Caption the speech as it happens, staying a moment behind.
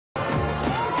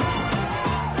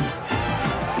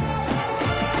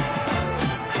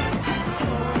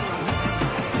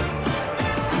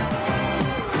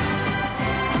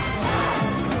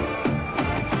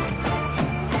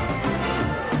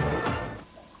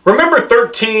Remember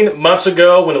 13 months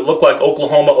ago when it looked like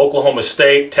Oklahoma, Oklahoma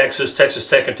State, Texas, Texas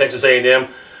Tech, and Texas A&M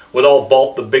would all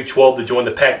vault the Big 12 to join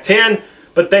the Pac-10,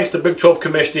 but thanks to Big 12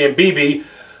 Commissioner Dan Beebe,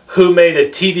 who made a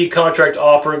TV contract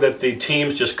offer that the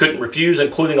teams just couldn't refuse,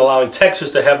 including allowing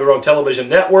Texas to have their own television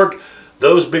network,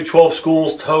 those Big 12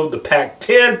 schools toed the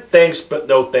Pac-10, thanks but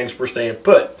no thanks for staying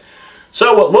put.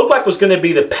 So what looked like was going to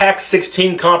be the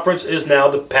Pac-16 conference is now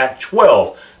the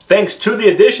Pac-12. Thanks to the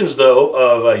additions, though,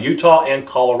 of Utah and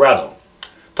Colorado.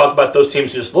 Talk about those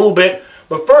teams in just a little bit.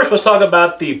 But first, let's talk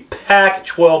about the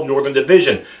Pac-12 Northern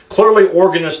Division. Clearly,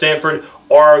 Oregon and Stanford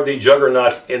are the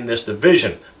juggernauts in this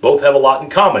division. Both have a lot in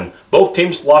common. Both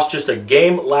teams lost just a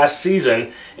game last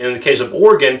season. And in the case of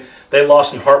Oregon, they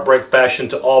lost in heartbreak fashion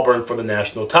to Auburn for the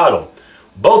national title.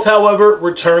 Both, however,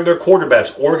 returned their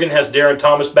quarterbacks. Oregon has Darren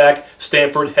Thomas back.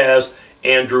 Stanford has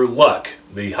Andrew Luck,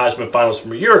 the Heisman finalist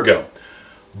from a year ago.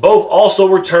 Both also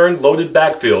returned loaded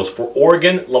backfields. For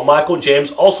Oregon, LeMichael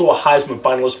James, also a Heisman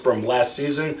finalist from last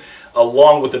season,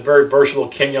 along with the very versatile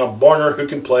Kenyon Barner, who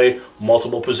can play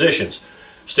multiple positions.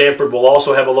 Stanford will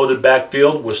also have a loaded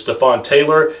backfield with Stephon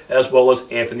Taylor as well as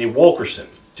Anthony Wilkerson,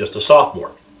 just a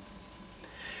sophomore.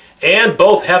 And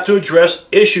both have to address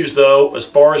issues, though, as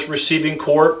far as receiving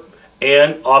corps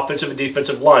and offensive and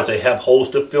defensive lines. They have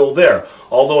holes to fill there.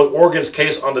 Although in Oregon's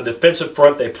case, on the defensive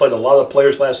front, they played a lot of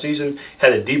players last season,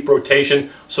 had a deep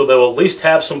rotation, so they'll at least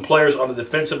have some players on the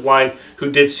defensive line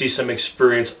who did see some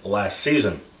experience last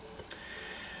season.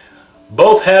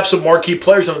 Both have some marquee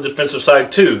players on the defensive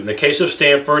side, too. In the case of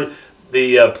Stanford,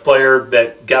 the player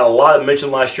that got a lot of mention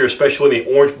last year, especially in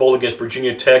the Orange Bowl against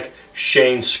Virginia Tech,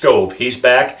 Shane Scove. He's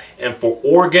back. And for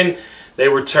Oregon, they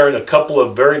returned a couple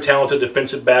of very talented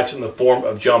defensive backs in the form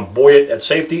of John Boyett at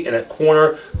safety and at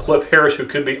corner, Cliff Harris, who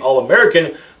could be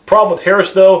All-American. Problem with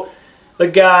Harris, though, the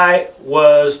guy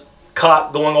was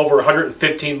caught going over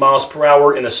 115 miles per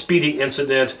hour in a speeding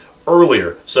incident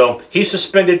earlier. So he's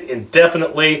suspended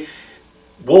indefinitely.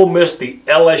 We'll miss the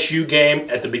LSU game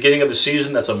at the beginning of the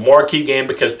season. That's a marquee game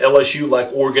because LSU, like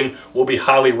Oregon, will be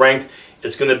highly ranked.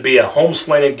 It's going to be a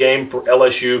home-slanted game for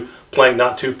LSU, playing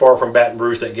not too far from Baton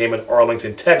Rouge, that game in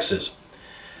Arlington, Texas.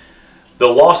 The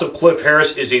loss of Cliff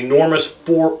Harris is enormous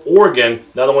for Oregon,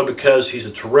 not only because he's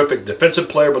a terrific defensive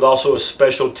player, but also a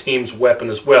special teams weapon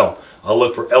as well. I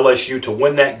look for LSU to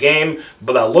win that game,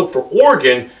 but I look for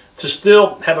Oregon to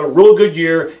still have a real good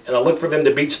year, and I look for them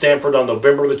to beat Stanford on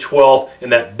November the 12th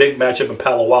in that big matchup in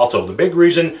Palo Alto. The big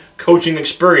reason, coaching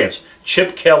experience.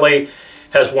 Chip Kelly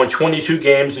has won 22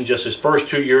 games in just his first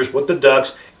 2 years with the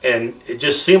Ducks, and it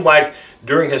just seemed like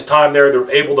during his time there,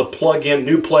 they're able to plug in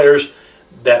new players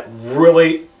that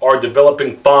really are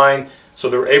developing fine, so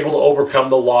they're able to overcome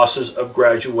the losses of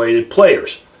graduated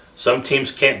players. Some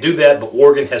teams can't do that, but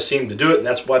Oregon has seemed to do it, and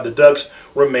that's why the Ducks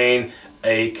remain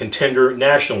a contender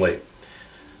nationally.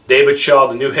 David Shaw,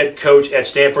 the new head coach at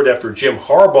Stanford after Jim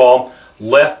Harbaugh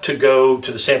left to go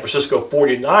to the San Francisco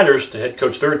 49ers to head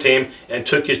coach their team and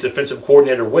took his defensive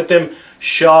coordinator with him.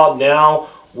 Shaw now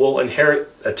will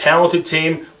inherit a talented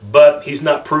team, but he's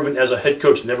not proven as a head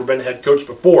coach, never been a head coach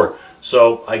before.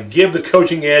 So I give the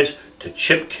coaching edge to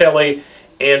Chip Kelly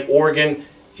and Oregon.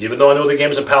 Even though I know the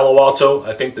game's in Palo Alto,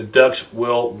 I think the Ducks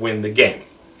will win the game.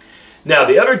 Now,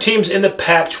 the other teams in the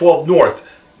Pac-12 North,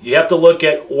 you have to look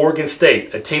at Oregon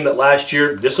State, a team that last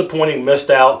year, disappointing,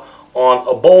 missed out on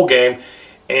a bowl game,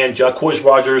 and Jacquizz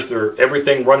Rodgers, their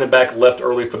everything running back, left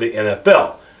early for the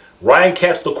NFL. Ryan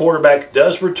Katz, the quarterback,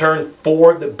 does return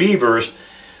for the Beavers,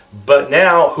 but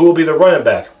now who will be the running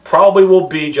back? Probably will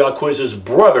be Jacquizz's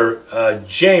brother,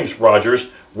 James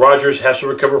Rodgers. Rodgers has to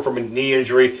recover from a knee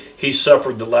injury he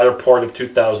suffered the latter part of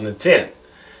 2010.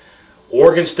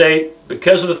 Oregon State,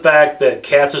 because of the fact that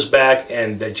Katz is back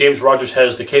and that James Rodgers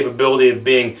has the capability of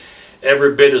being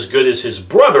every bit as good as his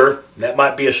brother, that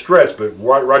might be a stretch, but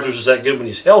Rodgers is that good when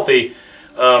he's healthy,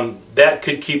 that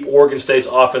could keep Oregon State's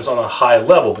offense on a high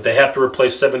level. But they have to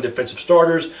replace 7 defensive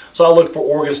starters, so I look for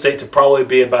Oregon State to probably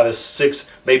be about a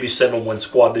 6, maybe 7-win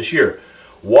squad this year.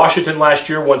 Washington last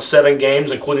year won 7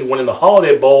 games, including winning the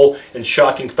Holiday Bowl in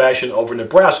shocking fashion over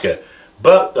Nebraska.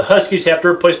 But the Huskies have to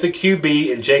replace the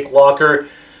QB and Jake Locker,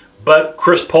 but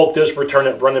Chris Polk does return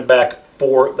at running back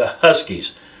for the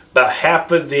Huskies. About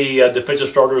half of the defensive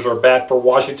starters are back for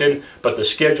Washington, but the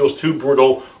schedule is too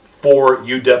brutal for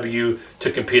UW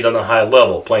to compete on a high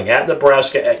level. Playing at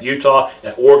Nebraska, at Utah,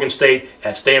 at Oregon State,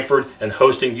 at Stanford, and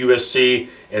hosting USC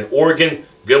and Oregon.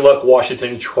 Good luck,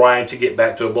 Washington, trying to get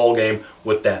back to a bowl game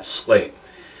with that slate.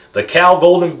 The Cal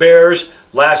Golden Bears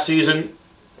last season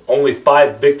only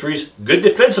 5 victories. Good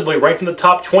defensively, ranked in the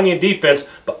top 20 in defense,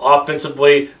 but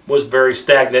offensively was very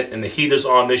stagnant, and the heat is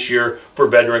on this year for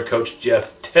veteran coach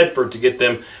Jeff Tedford to get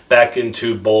them back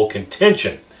into bowl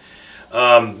contention.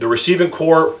 The receiving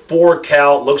core for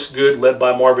Cal looks good, led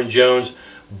by Marvin Jones,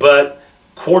 but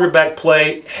quarterback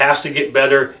play has to get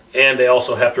better, and they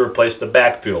also have to replace the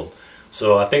backfield.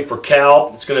 So I think for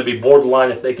Cal, it's going to be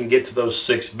borderline if they can get to those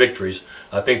 6 victories.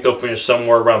 I think they'll finish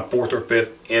somewhere around 4th or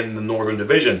 5th in the Northern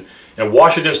Division. And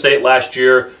Washington State last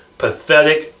year,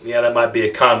 pathetic. Yeah, that might be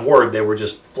a kind word. They were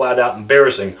just flat out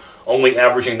embarrassing, only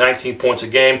averaging 19 points a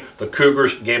game. The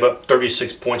Cougars gave up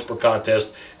 36 points per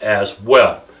contest as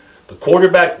well. The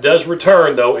quarterback does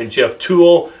return, though, in Jeff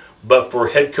Toole, but for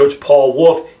head coach Paul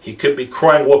Wolf, he could be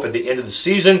crying wolf at the end of the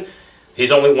season.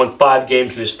 He's only won 5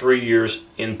 games in his 3 years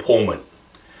in Pullman.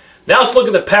 Now let's look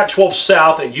at the Pac-12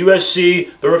 South, and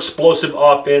USC, their explosive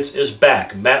offense is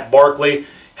back. Matt Barkley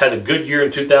had a good year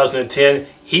in 2010.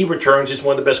 He returns. He's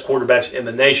one of the best quarterbacks in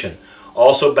the nation.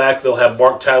 Also back, they'll have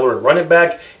Mark Tyler at running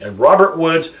back, and Robert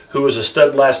Woods, who was a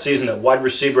stud last season at wide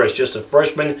receiver as just a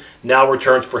freshman, now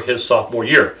returns for his sophomore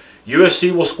year.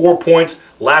 USC will score points.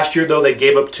 Last year, though, they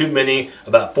gave up too many,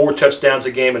 about 4 touchdowns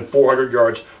a game and 400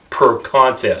 yards per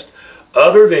contest.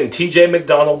 Other than T.J.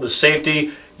 McDonald, the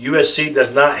safety, USC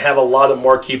does not have a lot of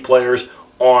marquee players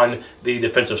on the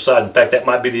defensive side. In fact, that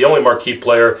might be the only marquee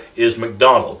player is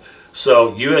McDonald.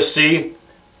 So USC,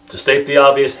 to state the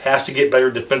obvious, has to get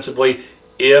better defensively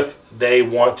if they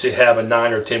want to have a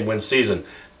 9 or 10 win season.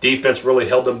 Defense really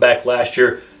held them back last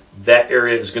year. That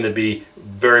area is going to be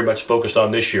very much focused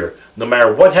on this year. No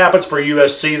matter what happens for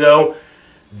USC, though,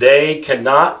 they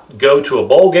cannot go to a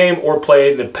bowl game or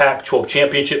play in the Pac-12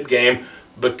 championship game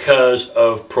because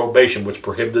of probation, which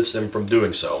prohibits them from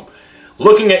doing so.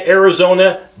 Looking at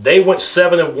Arizona, they went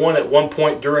 7-1 at one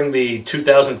point during the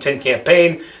 2010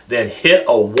 campaign, then hit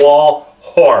a wall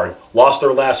hard. Lost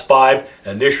their last 5,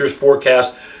 and this year's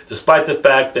forecast, despite the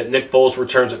fact that Nick Foles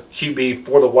returns at QB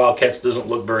for the Wildcats, doesn't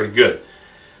look very good.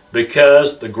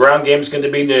 Because the ground game is going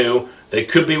to be new. They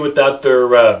could be without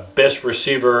their best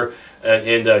receiver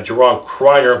in Jerron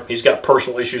Kreiner. He's got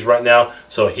personal issues right now,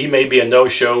 so he may be a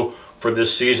no-show for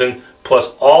this season.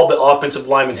 Plus, all the offensive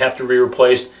linemen have to be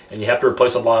replaced, and you have to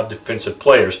replace a lot of defensive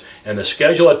players. And the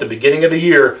schedule at the beginning of the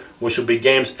year, which will be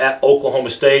games at Oklahoma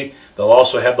State, they'll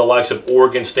also have the likes of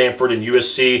Oregon, Stanford, and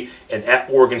USC, and at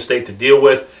Oregon State to deal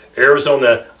with.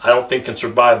 Arizona, I don't think, can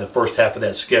survive the first half of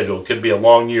that schedule. It could be a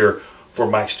long year for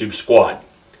Mike Stoops' squad.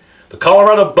 The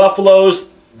Colorado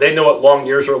Buffaloes, they know what long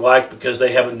years are like because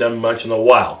they haven't done much in a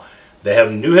while. They have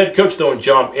a new head coach, though, in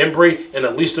John Embry, and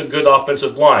at least a good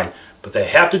offensive line. But they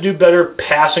have to do better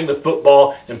passing the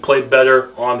football and play better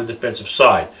on the defensive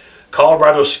side.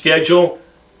 Colorado's schedule,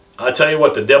 I tell you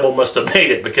what, the devil must have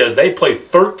made it because they play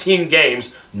 13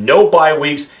 games, no bye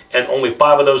weeks, and only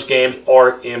 5 of those games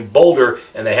are in Boulder,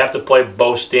 and they have to play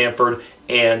both Stanford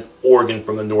and Oregon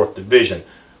from the North Division.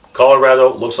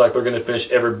 Colorado looks like they're going to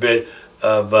finish every bit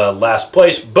of last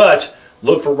place, but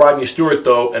look for Rodney Stewart,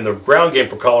 though, and the ground game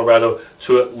for Colorado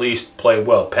to at least play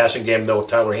well. Passing game, though, with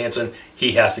Tyler Hansen,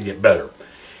 he has to get better.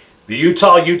 The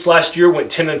Utah Utes last year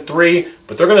went 10-3,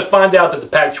 but they're going to find out that the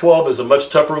Pac-12 is a much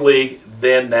tougher league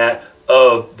than that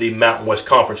of the Mountain West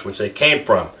Conference, which they came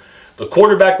from. The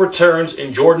quarterback returns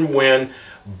in Jordan Wynn,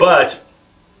 but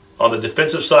on the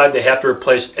defensive side, they have to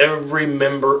replace every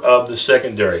member of the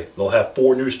secondary. They'll have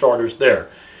 4 new starters there.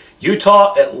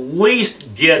 Utah at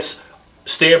least gets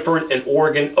Stanford and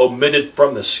Oregon omitted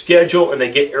from the schedule, and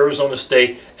they get Arizona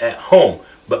State at home.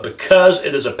 But because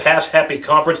it is a pass-happy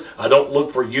conference, I don't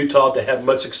look for Utah to have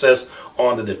much success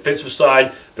on the defensive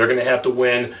side. They're going to have to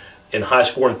win in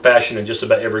high-scoring fashion in just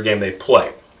about every game they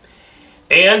play.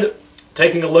 And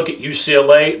taking a look at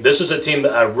UCLA, this is a team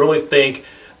that I really think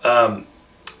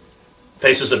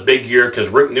faces a big year because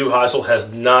Rick Neuheisel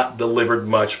has not delivered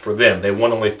much for them. They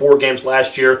won only 4 games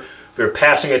last year. Their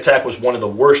passing attack was one of the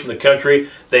worst in the country.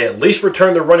 They at least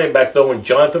returned their running back, though, in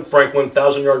Jonathan Franklin,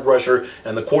 1,000-yard rusher,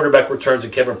 and the quarterback returns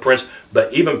in Kevin Prince.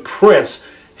 But even Prince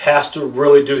has to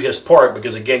really do his part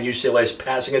because, again, UCLA's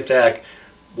passing attack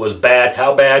was bad.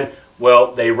 How bad?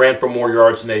 Well, they ran for more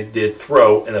yards than they did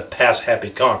throw in a pass-happy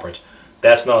conference.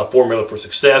 That's not a formula for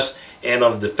success. And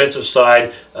on the defensive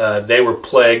side, they were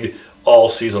plagued all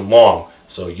season long.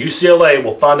 So UCLA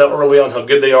will find out early on how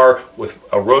good they are with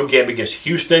a road game against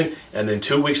Houston, and then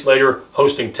 2 weeks later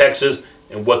hosting Texas.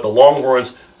 And what the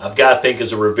Longhorns, I've got to think,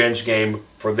 is a revenge game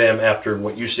for them after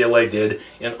what UCLA did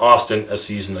in Austin a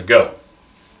season ago.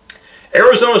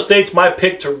 Arizona State's my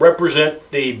pick to represent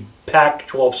the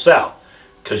Pac-12 South.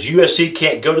 Because USC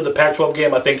can't go to the Pac-12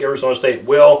 game, I think Arizona State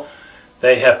will.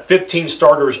 They have 15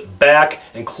 starters back,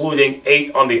 including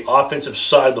 8 on the offensive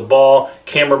side of the ball.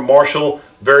 Cameron Marshall,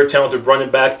 very talented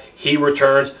running back, he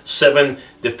returns. 7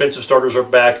 defensive starters are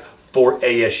back for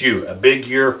ASU. A big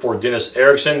year for Dennis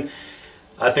Erickson.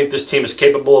 I think this team is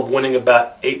capable of winning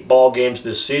about 8 ball games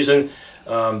this season.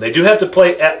 They do have to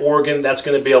play at Oregon. That's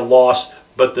going to be a loss.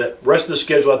 But the rest of the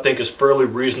schedule, I think, is fairly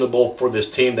reasonable for this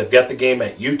team. They've got the game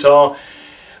at Utah.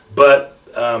 But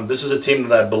this is a team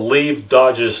that I believe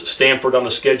dodges Stanford on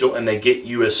the schedule, and they get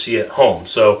USC at home.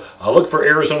 So I look for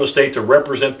Arizona State to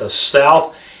represent the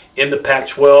South in the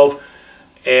Pac-12.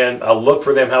 And I look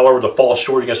for them, however, to fall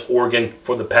short against Oregon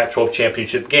for the Pac-12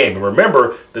 championship game. And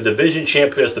remember, the division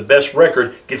champ who has the best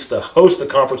record gets to host the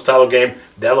conference title game.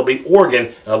 That'll be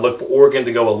Oregon. And I look for Oregon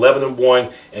to go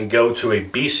 11-1 and go to a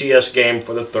BCS game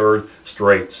for the 3rd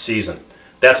straight season.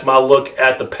 That's my look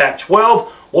at the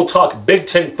Pac-12. We'll talk Big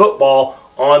Ten football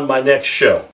on my next show.